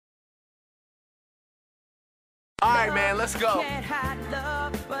right, man, let's go.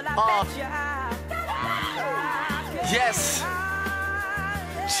 Yes.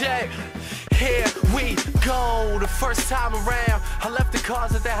 Check. Here we go. The first time around, I left the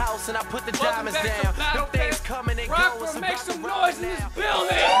cars at the house and I put the diamonds down. No things coming and going. Make some noise in this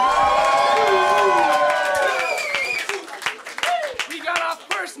building. We got our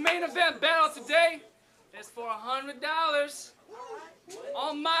first main event battle today. It's for $100.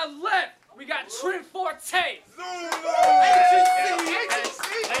 On my left, we got Forte. Hey,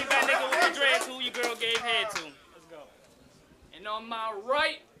 that nigga with the dreads who your girl gave head to. Let's go. And on my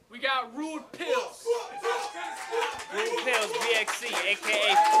right, we got Rudepills. Rudepills, VXC,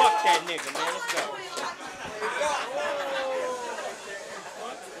 aka fuck that nigga, man. Let's go.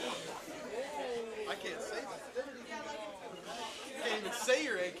 I can't say that. Can't even say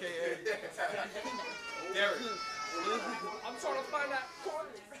your AKA. Derek. I'm trying to find that corner.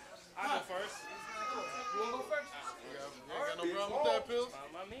 I'll go first. You wanna go first? You ain't got no problem with that, Pills?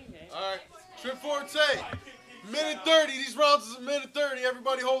 By me, man. All right, Forte. Minute 30. These rounds is a minute 30.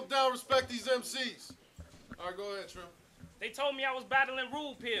 Everybody hold down. Respect these MCs. All right, go ahead, Trim. They told me I was battling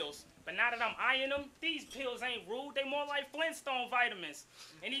Rudepills, but now that I'm eyeing them, these pills ain't rude. They more like Flintstone vitamins.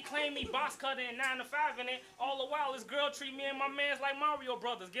 And he claimed me box cutting and 9 to 5 in it. All the while, this girl treat me and my mans like Mario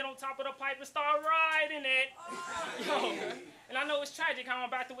Brothers. Get on top of the pipe and start riding it. Yo. And I know it's tragic how I'm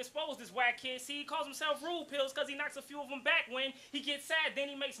about to expose this whack kid. See, he calls himself Rudepills because he knocks a few of them back when he gets sad. Then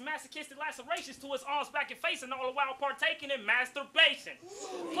he makes masochistic lacerations to his arms, back, and face, and all the while partaking in masturbation.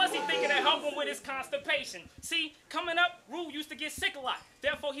 Plus, he thinking to help him with his constipation. See, coming up, Rude used to get sick a lot.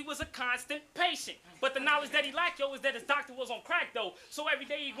 Therefore, he was a constant patient. But the knowledge that he lacked, yo, is that his doctor was on crack, though. So every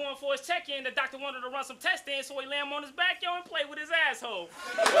day he going for his check-in, the doctor wanted to run some tests in, so he lay him on his back, yo, and play with his asshole.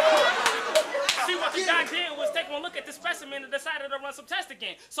 See, what the doc did was take one look at the specimen and decided to run some tests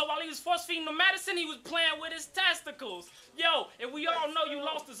again. So while he was force-feeding the medicine, he was playing with his testicles. Yo, and we all know you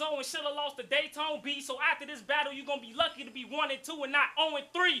lost the zone and should have lost the Daytona B. So after this battle, you're going to be lucky to be 1 and 2 and not 0 and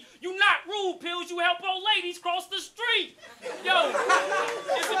 3. You not Rudepills, you help old ladies cross the street. Yo,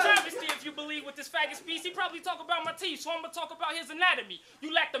 it's a travesty if you believe with this faggot speech. He probably talk about my teeth, so I'm going to talk about his anatomy.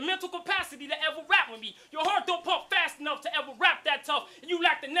 You lack the mental capacity to ever rap with me. Your heart don't pump fast enough to ever rap that tough. And you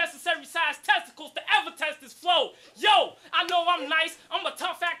lack the necessary size testicles to ever test this flow. Yo, I know I'm nice. I'm a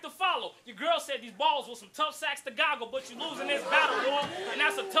tough act to follow. Your girl said these balls were some tough sacks to goggle, but you losing this battle war, and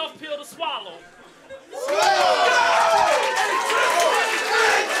that's a tough pill to swallow. Let's go!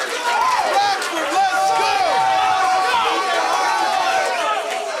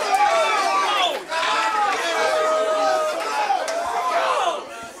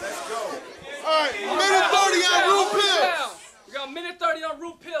 All right, minute 30 on Rudepills. We got a minute 30 on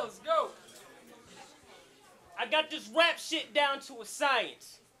Rudepills. Go. I got this rap shit down to a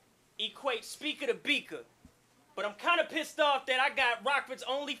science. Equate speaker to beaker. But I'm kind of pissed off that I got Rockford's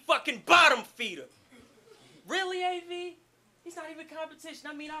only fucking bottom feeder. Really, AV? He's not even competition.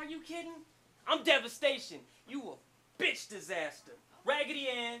 I mean, are you kidding? I'm devastation. You a bitch disaster. Raggedy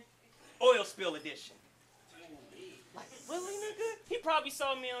Ann, oil spill edition. Like, really, nigga? He probably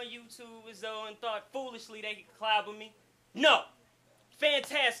saw me on YouTube as though and thought foolishly they could clobber me. No.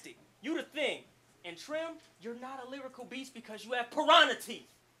 Fantastic. You the thing. And Trim, you're not a lyrical beast because you have piranha teeth.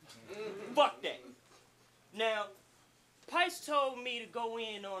 Fuck that. Now, Pice told me to go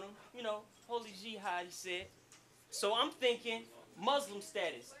in on him. You know, holy jihad, he said. So I'm thinking Muslim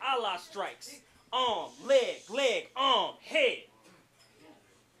status, Allah strikes. Arm, leg, arm, head.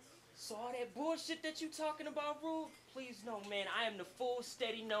 So all that bullshit that you talking about, Rude, please know, man, I am the full,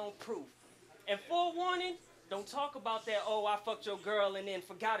 steady, known proof. And forewarning, don't talk about that, oh, I fucked your girl and then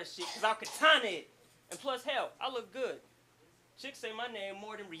forgot her shit, because I'll katana it. And plus, hell, I look good. Chicks say my name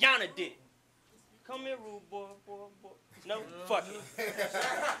more than Rihanna did. Come here, Rude boy. No? Fuck it.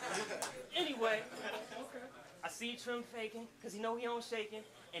 Anyway, I see Trim faking, because he know he on shaking.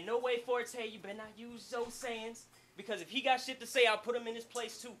 And no way, Forte, you better not use those sayings. Because if he got shit to say, I'll put him in his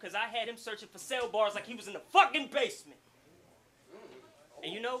place too, because I had him searching for cell bars like he was in the fucking basement.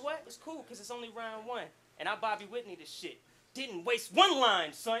 And you know what? It's cool, because it's only round 1. And I Bobby Whitney this shit. Didn't waste one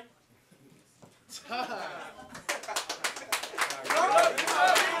line, son.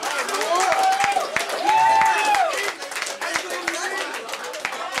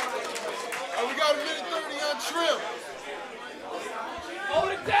 We got a minute 30 on Trim.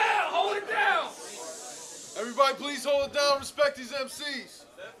 Hold it down, hold it down. Everybody please hold it down, respect these MCs.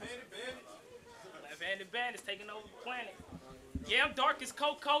 Left-handed bandits taking over the planet. Yeah, I'm dark as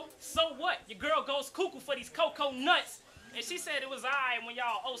cocoa. So what? Your girl goes cuckoo for these cocoa nuts. And she said it was alright when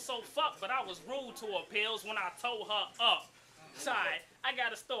y'all oh so fucked, but I was rude to her pills when I told her up. Sorry, I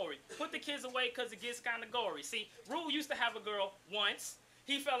got a story. Put the kids away because it gets kind of gory. See, Rue used to have a girl once.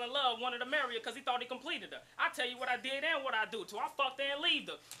 He fell in love, wanted to marry her because he thought he completed her. I tell you what I did and what I do to her. I fucked her and leaved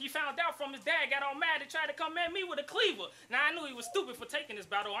her. He found out from his dad, got all mad and tried to come at me with a cleaver. Now, I knew he was stupid for taking this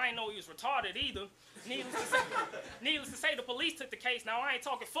battle. I didn't know he was retarded either. Needless to say, the police took the case. Now, I ain't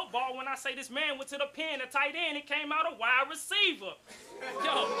talking football when I say this man went to the pen, a tight end, and came out a wide receiver.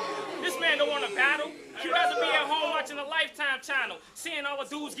 Yo, this man don't want to battle. He'd rather be at home watching the Lifetime channel, seeing all the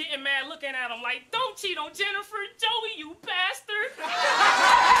dudes getting mad, looking at him like, don't cheat on Jennifer, Joey, you bastard. Yo,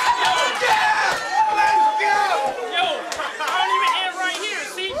 I don't even end right here.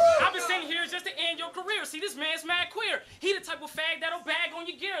 See, I've been sitting here just to end your career. See, this man's mad queer. He the type of fag that'll bag on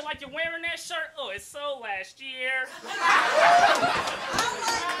your gear like you're wearing that shirt. Oh, it's so last year.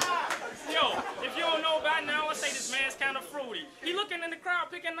 Yo, if you don't know about now, I say this man's kind of fruity. He looking in the crowd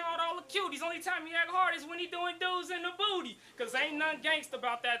picking out all the cuties. Only time he act hard is when he doing dudes in the booty. Cause ain't nothing gangsta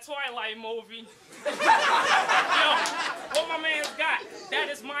about that Twilight movie. Yo, what my man's got, that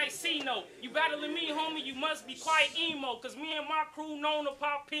is my C-note. You battling me, homie, you must be quite emo. Cause me and my crew known to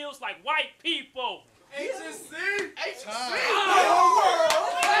pop pills like white people. H&C?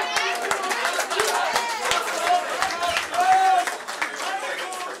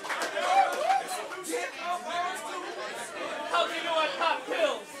 How do you know I pop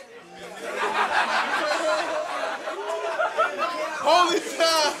pills? Hold it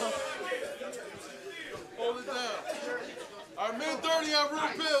down. Hold it down. All right, minute 30 on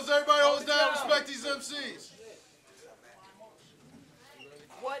Rudepills. Everybody hold it down. Respect these MCs.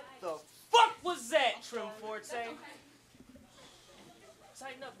 What the fuck was that, Trim Forte?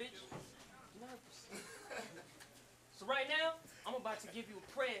 Tighten up, bitch. Nervous. So right now, I'm about to give you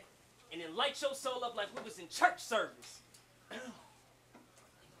a prayer and then light your soul up like we was in church service.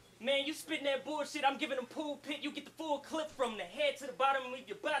 Man, you spitting that bullshit, I'm giving them pool pit, you get the full clip from the head to the bottom and leave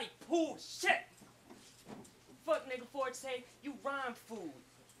your body pool shit. Fuck nigga Forte, you rhyme food.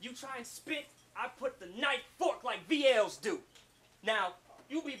 You try and spit, I put the knife fork like VLs do. Now,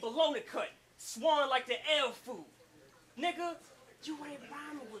 you be below the cut, swan like the L food. Nigga, you ain't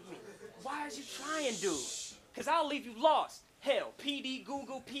rhyming with me. Why is you trying, dude? Cause I'll leave you lost. Hell, PD,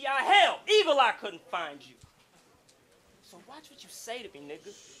 Google, PI, hell, Eagle Eye couldn't find you. So watch what you say to me,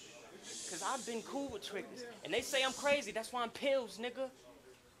 nigga. Cause I've been cool with triggers. And they say I'm crazy, that's why I'm pills, nigga.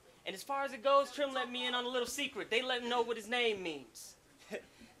 And as far as it goes, Trim let me in on a little secret. They let him know what his name means.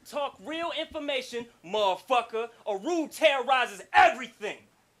 Talk real information, motherfucker, or Rude terrorizes everything.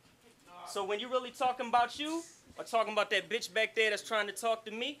 So when you really talking about you, or talking about that bitch back there that's trying to talk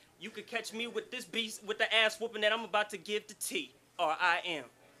to me, you could catch me with this beast with the ass whooping that I'm about to give to T. R-I-M.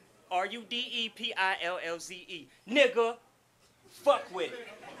 R-U-D-E-P-I-L-L-Z-E. Nigga, fuck with it.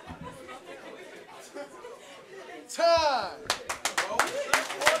 Time.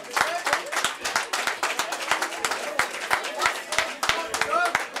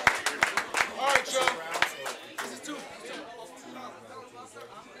 All right, Joe. This is two.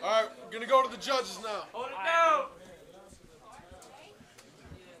 All right, we're gonna go to the judges now. Hold it down.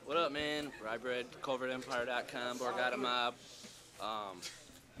 What up, man? Ryebread, CovertEmpire.com, Borgata Mob.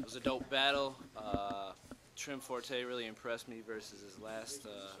 It was a dope battle. Trim Forte really impressed me versus his last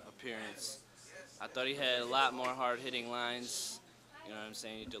appearance. I thought he had a lot more hard-hitting lines. You know what I'm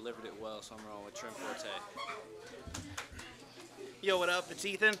saying? He delivered it well, so I'm rolling with Trim Forte. Yo, what up? It's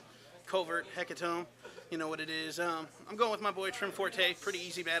Ethin, Covert, Hecatome. You know what it is. I'm going with my boy Trim Forte. Pretty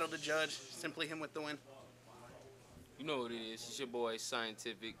easy battle to judge. Simply him with the win. You know what it is. It's your boy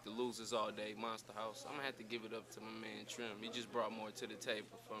Scientific, the losers all day, Monster House. I'm going to have to give it up to my man Trim. He just brought more to the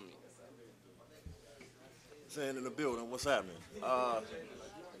table for me. Saying in the building, what's happening?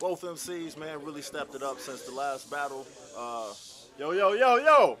 Both MCs, man, really stepped it up since the last battle.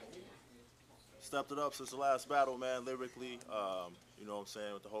 Yo! Stepped it up since the last battle, man, lyrically. You know what I'm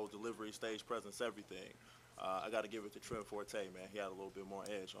saying, with the whole delivery, stage presence, everything. I got to give it to Trim Forte, man. He had a little bit more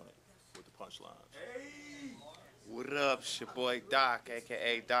edge on it with the punchlines. Hey! What up? It's your boy Doc,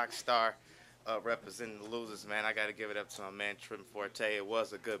 a.k.a. Doc Star, representing the losers, man. I got to give it up to my man Trim Forte. It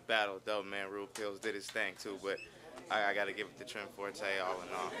was a good battle, though, man. Rudepills did his thing, too, but I got to give it to Trim Forte all in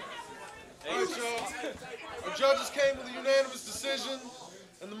all. All right, y'all. Our judges came to the unanimous decision,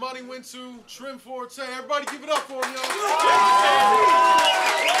 and the money went to Trim Forte. Everybody give it up for him, y'all.